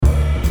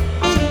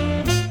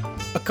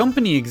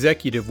company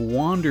executive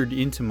wandered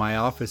into my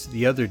office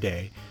the other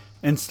day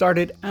and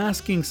started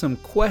asking some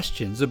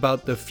questions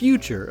about the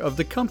future of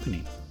the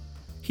company.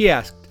 He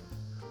asked,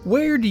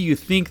 "Where do you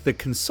think the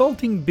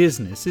consulting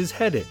business is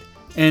headed?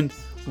 And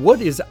what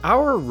is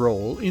our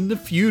role in the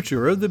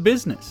future of the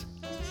business?"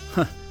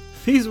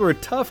 These were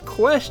tough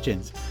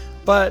questions,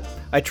 but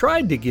I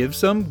tried to give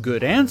some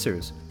good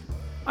answers.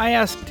 I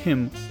asked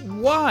him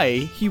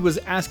why he was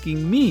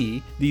asking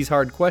me these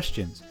hard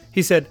questions.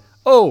 He said,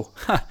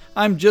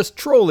 I'm just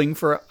trolling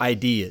for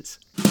ideas."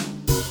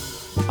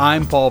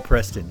 I'm Paul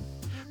Preston.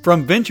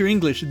 From Venture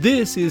English,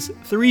 this is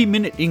 3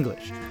 Minute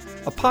English,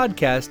 a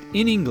podcast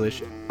in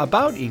English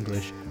about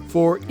English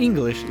for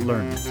English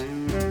learners.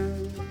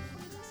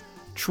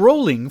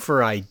 Trolling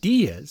for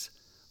ideas?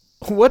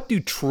 What do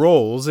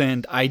trolls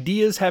and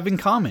ideas have in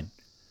common?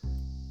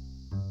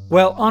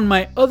 Well, on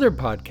my other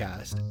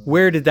podcast,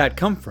 Where Did That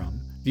Come From?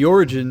 The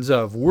Origins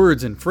of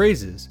Words and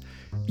Phrases,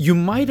 you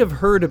might have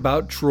heard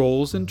about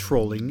trolls and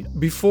trolling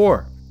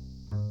before.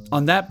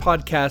 On that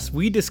podcast,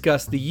 we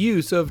discussed the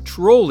use of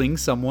trolling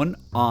someone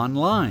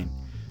online.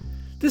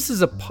 This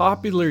is a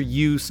popular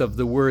use of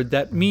the word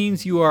that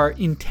means you are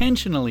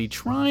intentionally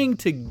trying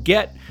to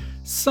get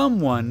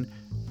someone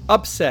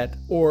upset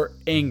or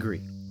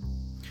angry.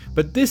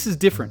 But this is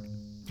different.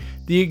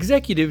 The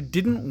executive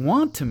didn't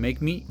want to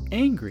make me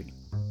angry.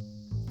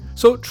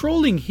 So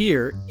trolling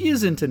here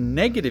isn't a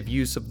negative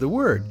use of the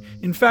word.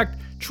 In fact,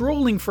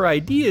 trolling for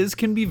ideas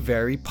can be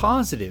very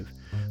positive.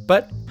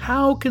 But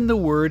how can the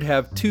word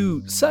have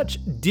two such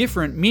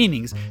different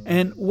meanings,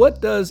 and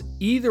what does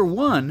either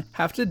one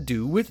have to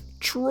do with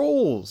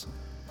trolls?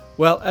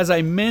 Well, as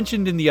I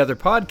mentioned in the other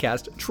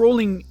podcast,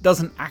 trolling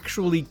doesn't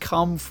actually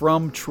come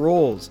from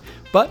trolls,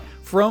 but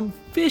from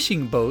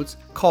fishing boats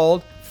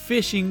called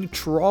fishing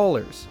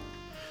trawlers.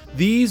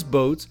 These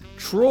boats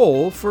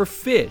troll for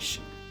fish.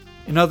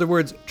 In other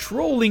words,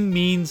 trolling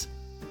means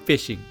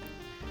fishing.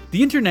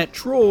 The internet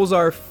trolls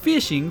are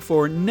fishing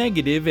for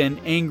negative and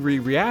angry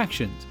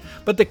reactions,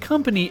 but the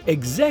company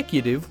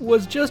executive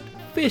was just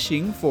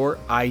fishing for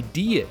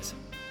ideas.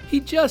 He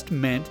just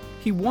meant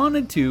he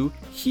wanted to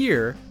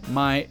hear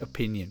my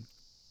opinion.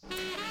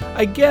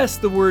 I guess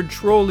the word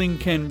trolling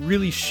can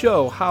really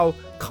show how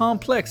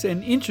complex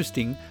and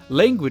interesting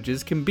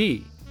languages can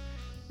be.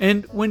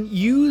 And when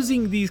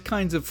using these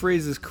kinds of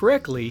phrases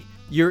correctly,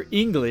 your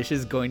English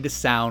is going to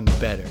sound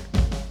better.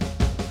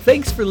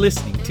 Thanks for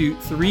listening to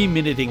 3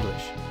 Minute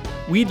English.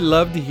 We'd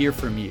love to hear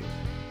from you.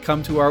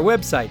 Come to our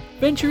website,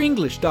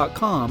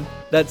 ventureenglish.com,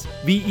 that's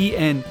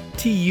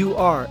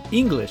VENTUR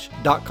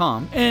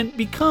English.com, and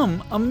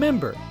become a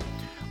member.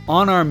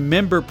 On our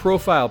member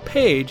profile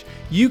page,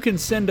 you can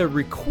send a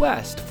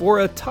request for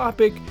a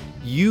topic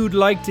you'd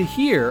like to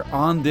hear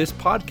on this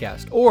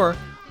podcast or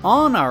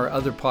on our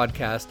other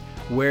podcast,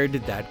 Where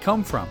Did That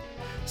Come From?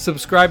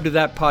 Subscribe to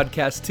that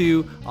podcast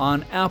too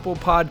on Apple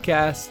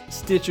Podcasts,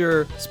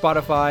 Stitcher,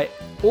 Spotify,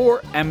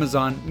 or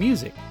Amazon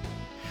Music.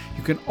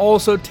 You can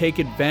also take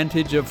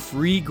advantage of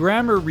free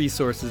grammar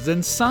resources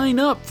and sign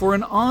up for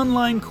an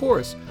online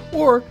course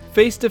or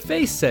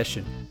face-to-face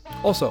session.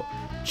 Also,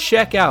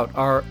 check out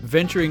our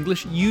Venture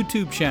English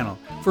YouTube channel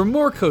for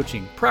more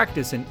coaching,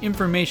 practice, and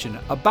information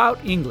about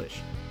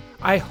English.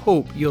 I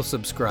hope you'll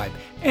subscribe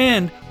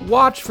and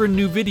watch for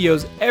new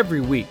videos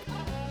every week.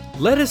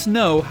 Let us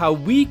know how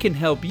we can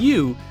help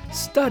you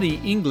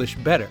study English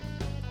better.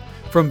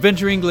 From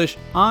Venture English,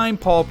 I'm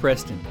Paul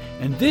Preston,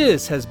 and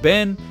this has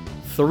been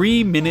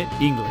 3 Minute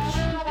English.